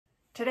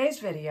Today's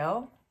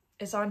video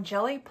is on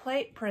Gelli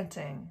Plate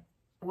Printing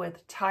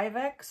with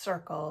Tyvek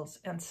Circles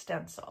and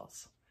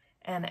Stencils.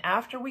 And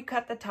after we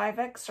cut the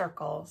Tyvek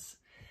circles,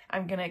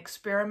 I'm going to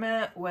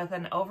experiment with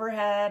an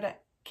overhead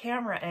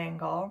camera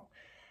angle.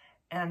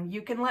 And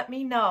you can let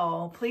me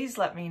know, please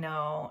let me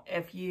know,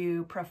 if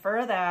you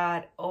prefer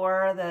that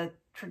or the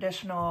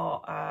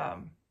traditional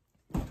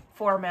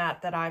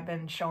format that I've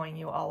been showing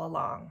you all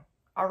along.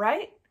 All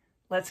right,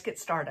 let's get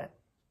started.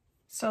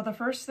 So the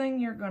first thing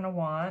you're going to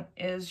want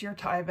is your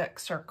Tyvek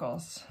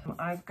circles.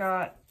 I've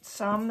got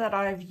some that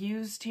I've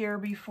used here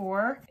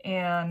before,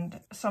 and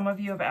some of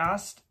you have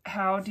asked,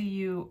 how do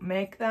you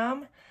make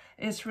them?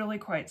 It's really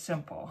quite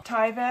simple.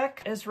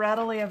 Tyvek is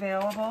readily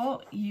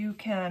available. You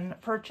can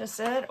purchase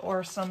it,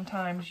 or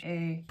sometimes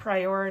a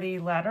priority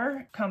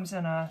letter comes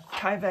in a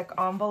Tyvek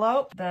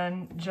envelope.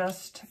 Then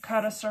just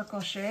cut a circle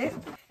shape.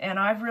 And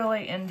I've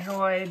really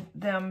enjoyed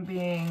them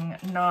being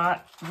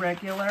not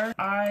regular.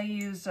 I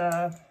use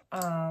a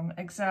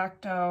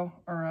X-Acto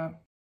or a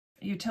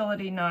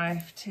utility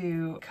knife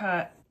to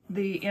cut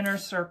the inner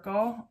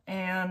circle,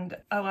 and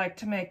I like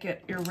to make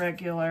it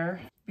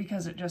irregular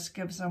because it just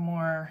gives a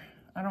more,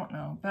 I don't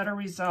know, better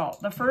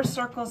result. The first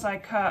circles I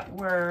cut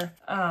were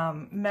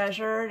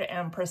measured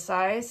and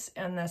precise,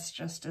 and this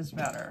just is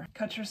better.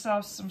 Cut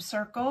yourself some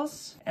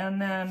circles, and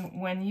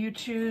then when you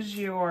choose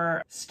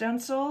your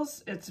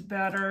stencils, it's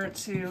better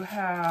to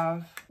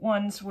have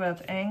ones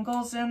with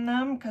angles in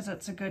them because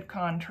it's a good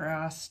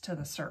contrast to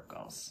the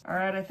circles. All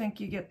right, I think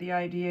you get the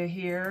idea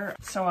here.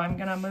 So I'm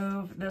gonna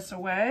move this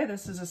away.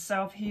 This is a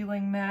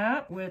self-healing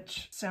mat,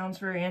 which sounds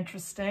very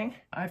interesting.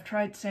 I've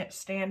tried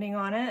standing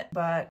on it,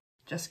 but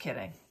just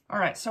kidding. All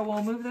right, so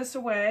we'll move this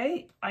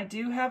away. I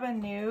do have a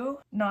new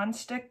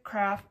nonstick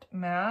craft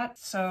mat,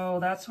 so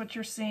that's what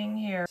you're seeing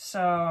here.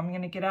 So I'm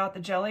gonna get out the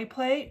Gelli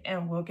plate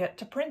and we'll get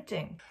to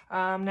printing.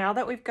 Now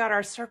that we've got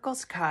our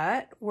circles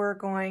cut, we're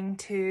going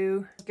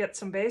to get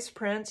some base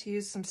prints,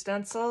 use some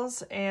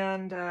stencils,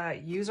 and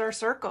use our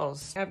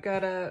circles. I've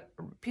got a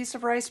piece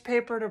of rice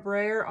paper to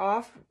brayer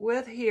off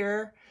with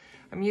here.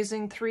 I'm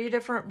using 3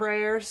 different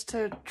brayers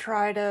to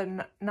try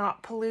to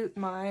not pollute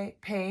my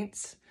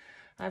paints.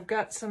 I've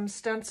got some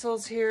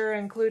stencils here,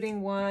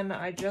 including one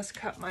I just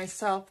cut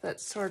myself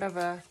that's sort of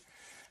a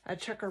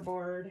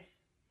checkerboard.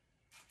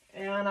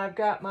 And I've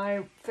got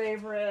my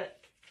favorite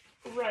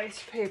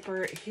rice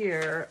paper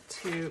here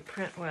to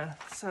print with.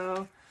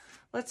 So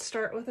let's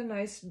start with a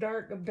nice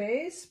dark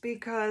base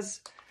because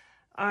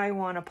I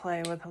want to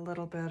play with a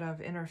little bit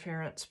of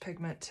interference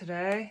pigment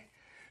today.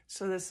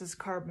 So this is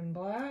carbon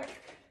black,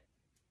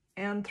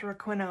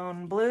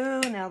 anthraquinone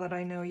blue, now that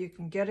I know you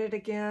can get it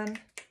again.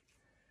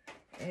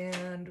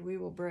 And we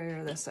will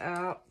brayer this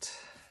out.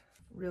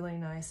 Really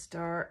nice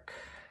dark.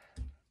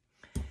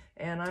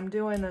 And I'm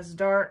doing this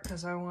dark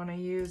because I want to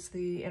use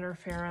the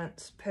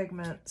interference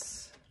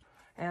pigments,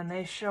 and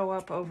they show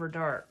up over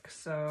dark.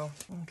 So,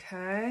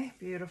 okay,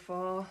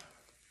 beautiful.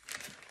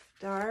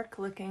 Dark,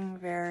 looking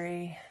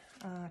very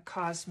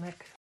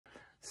cosmic.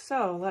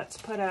 So let's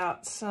put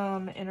out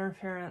some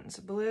interference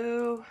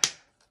blue,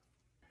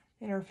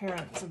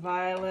 interference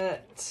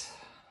violet,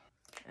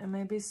 and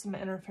maybe some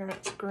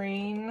interference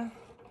green.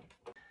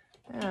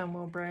 And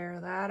we'll brayer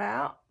that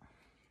out.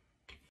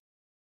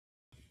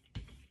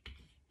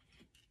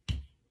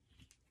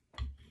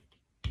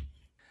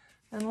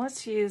 And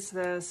let's use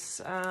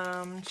this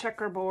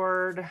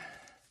checkerboard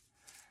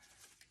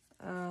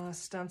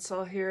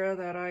stencil here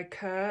that I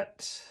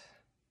cut.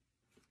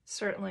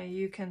 Certainly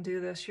you can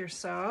do this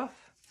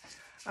yourself.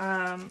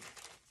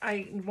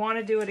 I want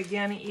to do it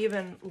again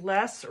even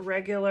less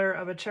regular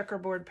of a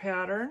checkerboard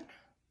pattern.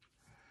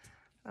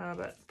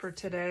 But for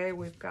today,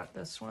 we've got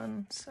this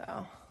one,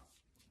 so.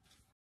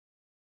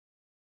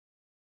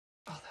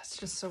 Oh, that's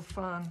just so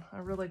fun. I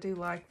really do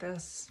like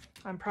this.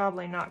 I'm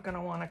probably not going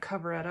to want to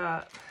cover it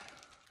up.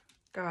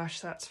 Gosh,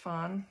 that's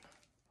fun.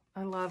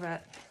 I love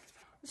it.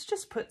 Let's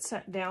just put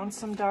down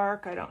some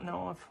dark. I don't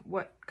know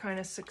what kind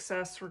of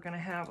success we're going to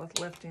have with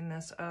lifting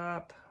this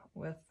up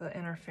with the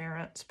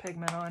interference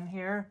pigment on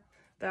here.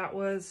 That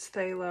was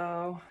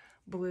phthalo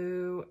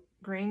blue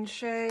green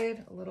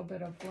shade, a little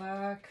bit of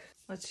black.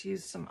 Let's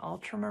use some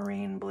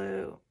ultramarine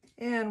blue,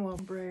 and we'll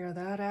brayer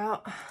that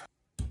out.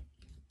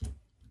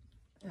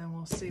 And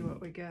we'll see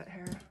what we get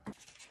here.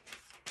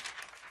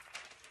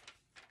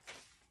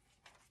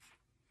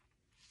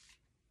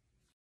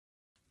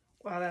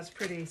 Wow, that's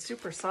pretty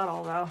super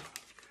subtle though.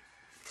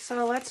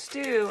 So let's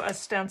do a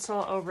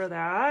stencil over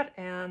that,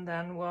 and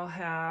then we'll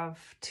have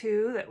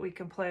 2 that we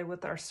can play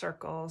with our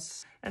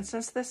circles. And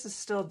since this is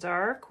still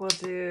dark, we'll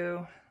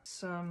do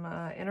some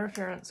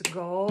interference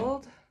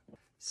gold,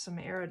 some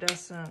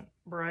iridescent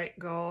bright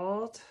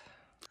gold,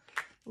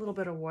 a little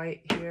bit of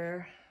white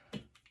here.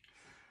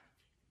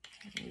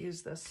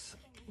 Use this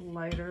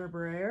lighter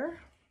brayer.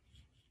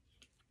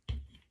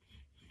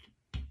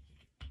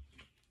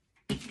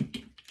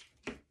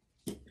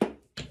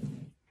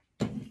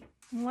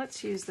 And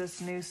let's use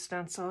this new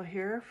stencil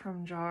here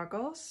from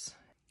Joggles.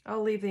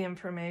 I'll leave the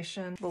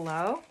information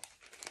below.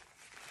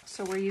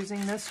 So we're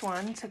using this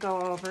one to go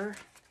over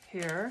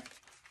here.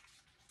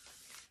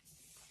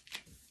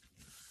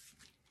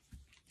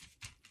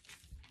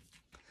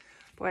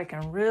 Boy, I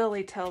can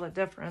really tell the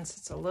difference.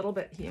 It's a little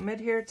bit humid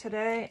here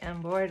today,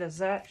 and boy, does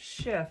that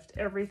shift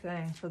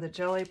everything for the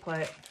Gelli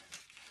plate.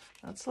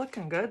 That's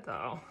looking good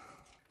though.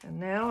 And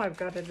now I've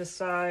got to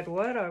decide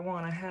what I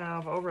want to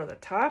have over the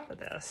top of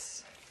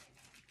this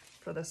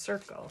for the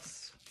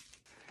circles.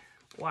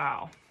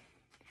 Wow.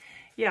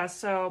 Yeah,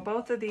 so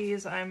both of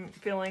these I'm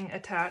feeling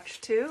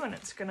attached to, and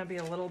it's going to be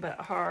a little bit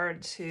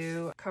hard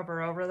to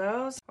cover over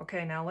those.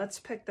 Okay, now let's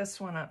pick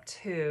this one up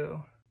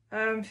too.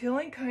 I'm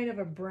feeling kind of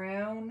a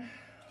brown,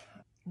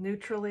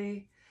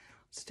 neutrally.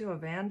 Let's do a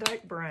Van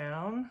Dyke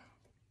brown,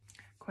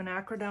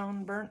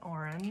 Quinacridone burnt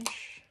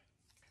orange,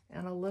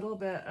 and a little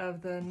bit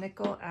of the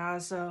nickel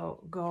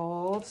azo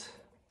gold.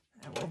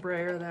 And we'll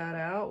brayer that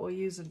out. We'll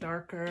use a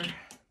darker,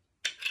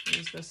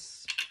 use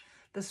this.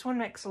 This one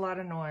makes a lot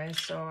of noise,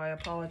 so I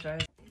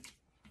apologize.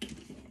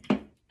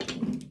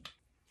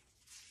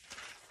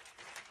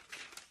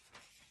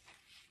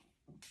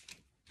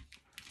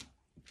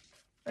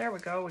 There we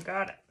go, we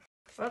got it.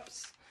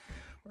 Whoops,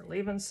 we're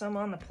leaving some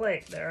on the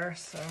plate there,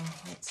 so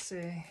let's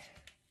see.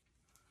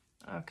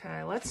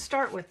 Okay, let's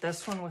start with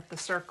this one with the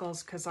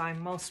circles because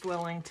I'm most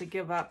willing to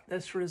give up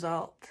this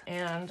result.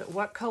 And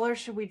what color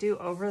should we do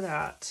over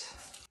that?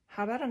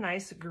 How about a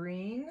nice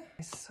green?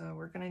 So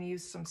we're gonna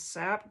use some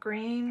sap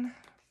green,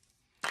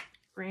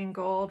 green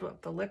gold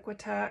with the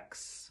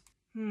Liquitex.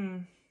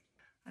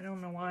 I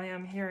don't know why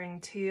I'm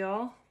hearing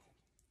teal,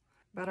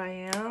 but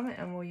I am,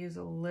 and we'll use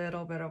a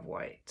little bit of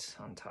white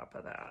on top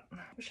of that.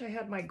 Wish I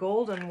had my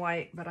golden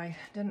white, but I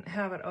didn't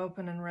have it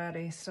open and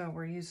ready, so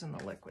we're using the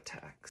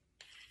Liquitex.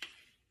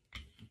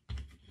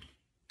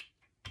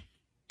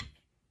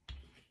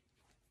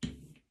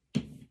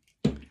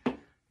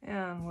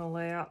 And we'll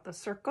lay out the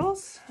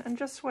circles in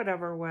just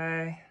whatever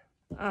way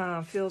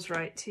feels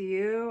right to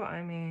you.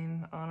 I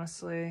mean,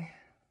 honestly,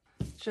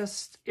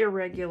 just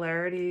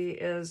irregularity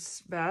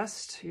is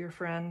best, your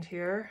friend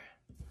here.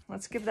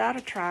 Let's give that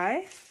a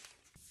try.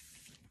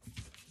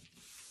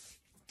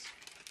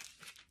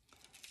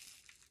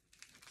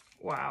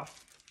 Wow.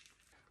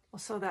 Well,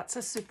 so that's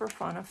a super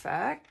fun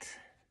effect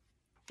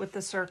with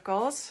the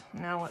circles.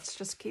 Now let's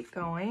just keep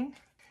going.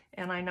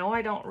 And I know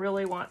I don't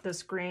really want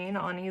this green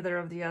on either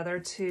of the other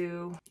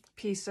two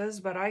pieces,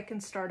 but I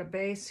can start a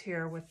base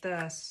here with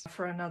this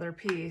for another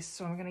piece.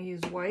 So I'm going to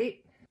use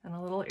white and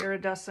a little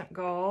iridescent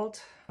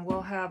gold.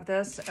 We'll have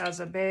this as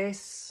a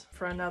base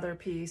for another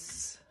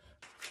piece.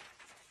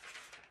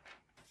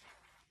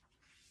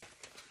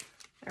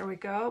 There we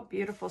go.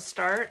 Beautiful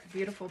start,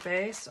 beautiful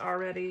base.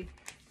 Already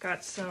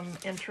got some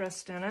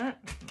interest in it.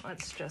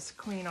 Let's just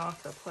clean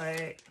off the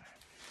plate.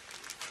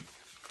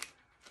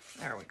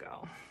 There we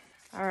go.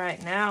 All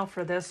right, now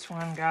for this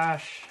one,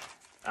 gosh.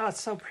 Oh, it's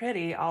so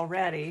pretty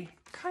already.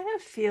 Kind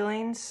of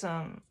feeling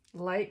some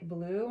light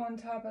blue on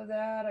top of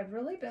that. I've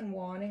really been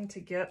wanting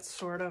to get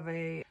sort of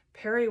a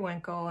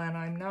periwinkle, and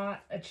I'm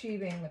not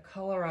achieving the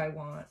color I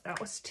want. That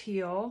was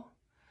teal.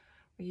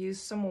 We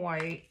used some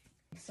white,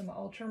 some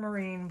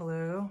ultramarine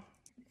blue,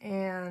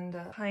 and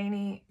a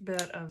tiny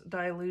bit of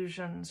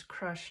Dilution's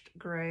crushed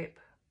grape.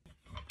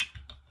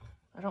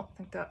 I don't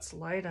think that's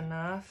light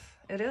enough.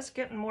 It is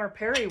getting more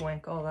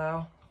periwinkle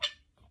though.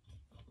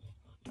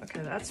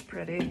 Okay, that's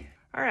pretty.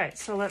 All right,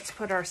 so let's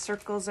put our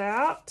circles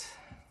out.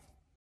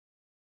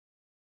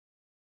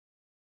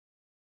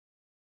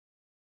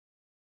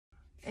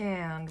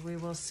 And we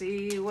will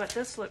see what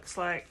this looks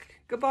like.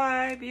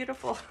 Goodbye,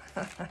 beautiful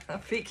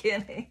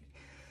beginning.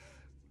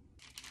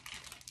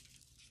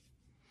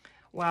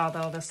 Wow,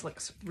 though, this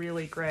looks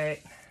really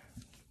great.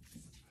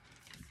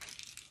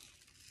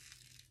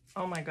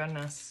 Oh my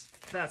goodness,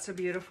 that's a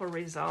beautiful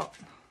result.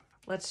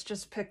 Let's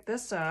just pick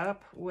this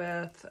up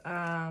with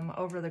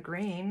over the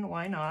green,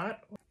 why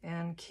not?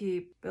 And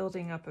keep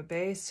building up a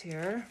base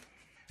here.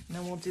 And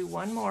then we'll do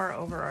one more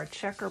over our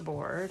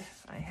checkerboard.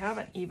 I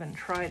haven't even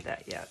tried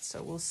that yet,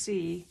 so we'll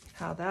see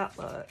how that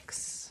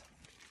looks.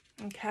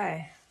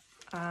 Okay,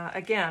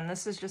 again,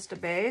 this is just a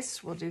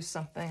base. We'll do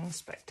something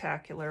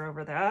spectacular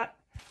over that.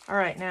 All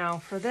right, now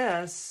for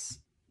this,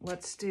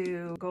 let's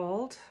do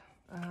gold.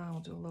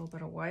 We'll do a little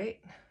bit of white.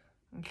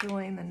 I'm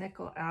feeling the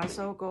nickel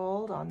azo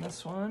gold on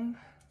this one.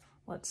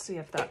 Let's see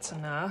if that's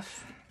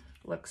enough.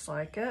 Looks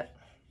like it.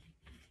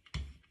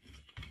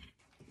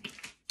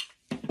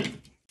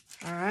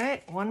 All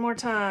right, one more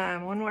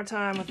time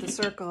with the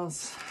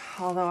circles.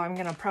 Although I'm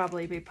gonna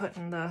probably be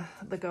putting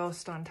the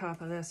ghost on top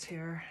of this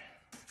here.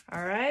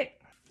 All right.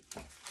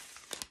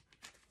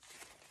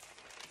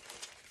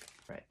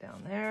 Right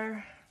down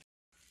there.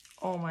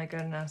 Oh my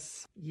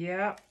goodness.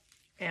 Yep.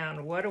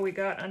 And what do we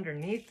got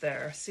underneath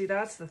there? See,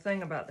 that's the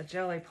thing about the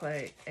Gelli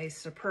plate, a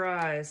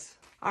surprise.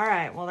 All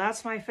right, well,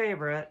 that's my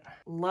favorite.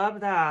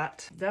 Love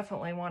that.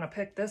 Definitely want to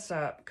pick this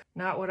up.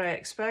 Not what I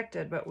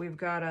expected, but we've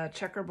got a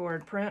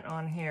checkerboard print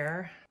on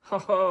here.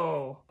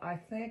 Oh, I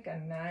think a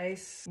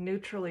nice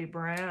neutrally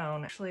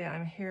brown. Actually,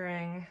 I'm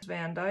hearing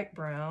Van Dyke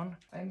brown.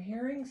 I'm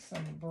hearing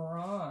some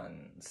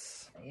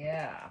bronze.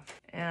 Yeah.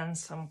 And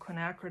some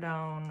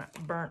Quinacridone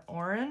burnt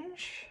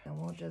orange. And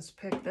we'll just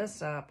pick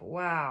this up.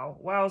 Wow.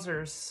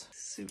 Wowzers.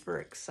 Super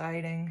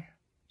exciting.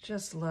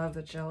 Just love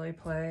the Gelli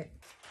plate.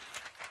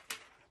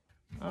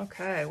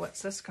 Okay,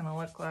 what's this gonna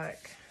look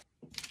like?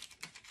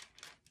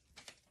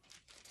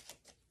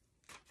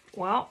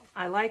 Well,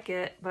 I like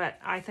it, but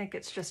I think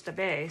it's just a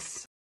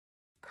base.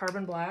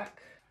 Carbon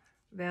black,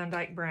 Van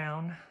Dyke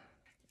brown,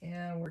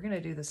 and we're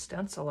gonna do the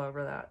stencil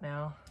over that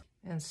now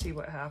and see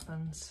what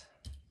happens.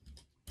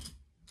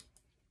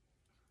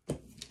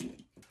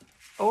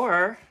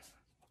 Or,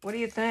 what do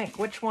you think?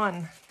 Which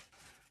one?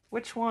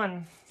 Which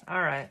one?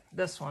 All right,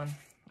 this one.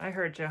 I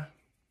heard you.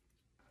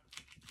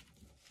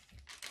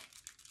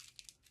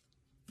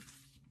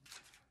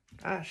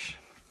 Gosh,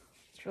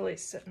 it's really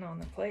sitting on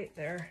the plate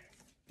there.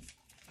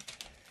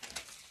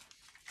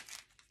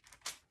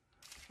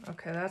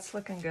 Okay, that's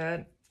looking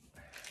good.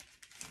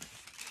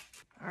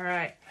 All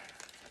right,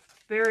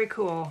 very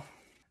cool.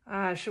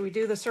 Should we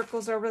do the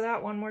circles over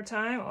that one more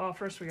time? Well,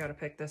 first we gotta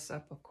pick this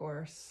up, of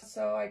course.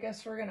 So I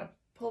guess we're gonna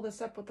pull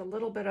this up with a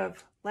little bit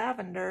of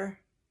lavender.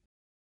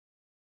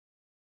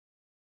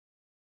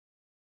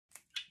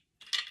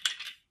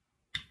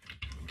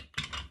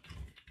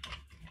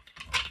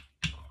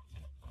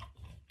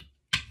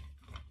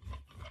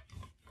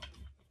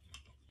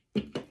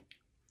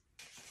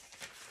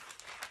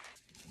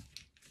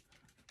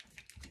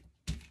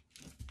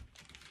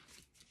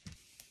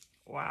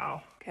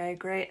 Wow. Okay,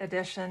 great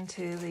addition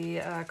to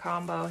the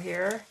combo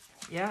here.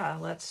 Yeah,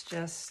 let's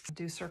just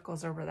do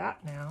circles over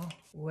that now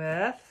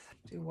with,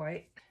 do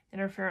white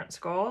interference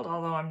gold,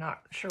 although I'm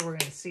not sure we're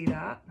gonna see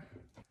that.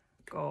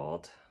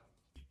 Gold.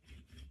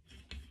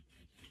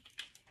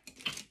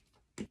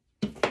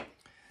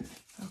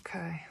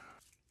 Okay,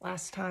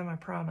 last time, I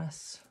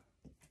promise.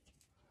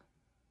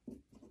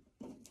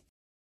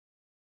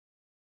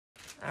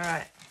 All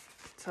right,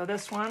 so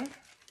this one.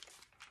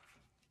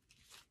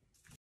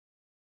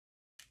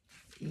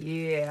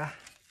 Yeah.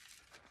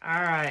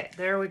 All right,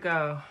 there we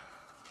go.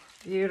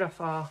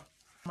 Beautiful.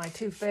 My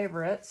two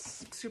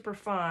favorites, super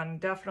fun.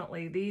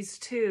 Definitely these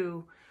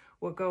two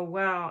will go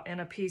well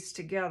in a piece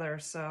together.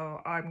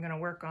 So I'm gonna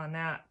work on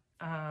that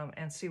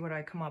and see what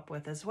I come up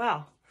with as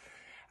well.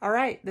 All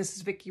right, this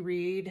is Vikki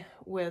Reed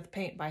with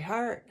Paint by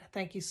Heart.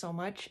 Thank you so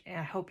much,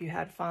 and I hope you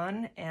had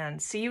fun, and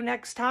see you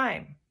next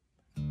time.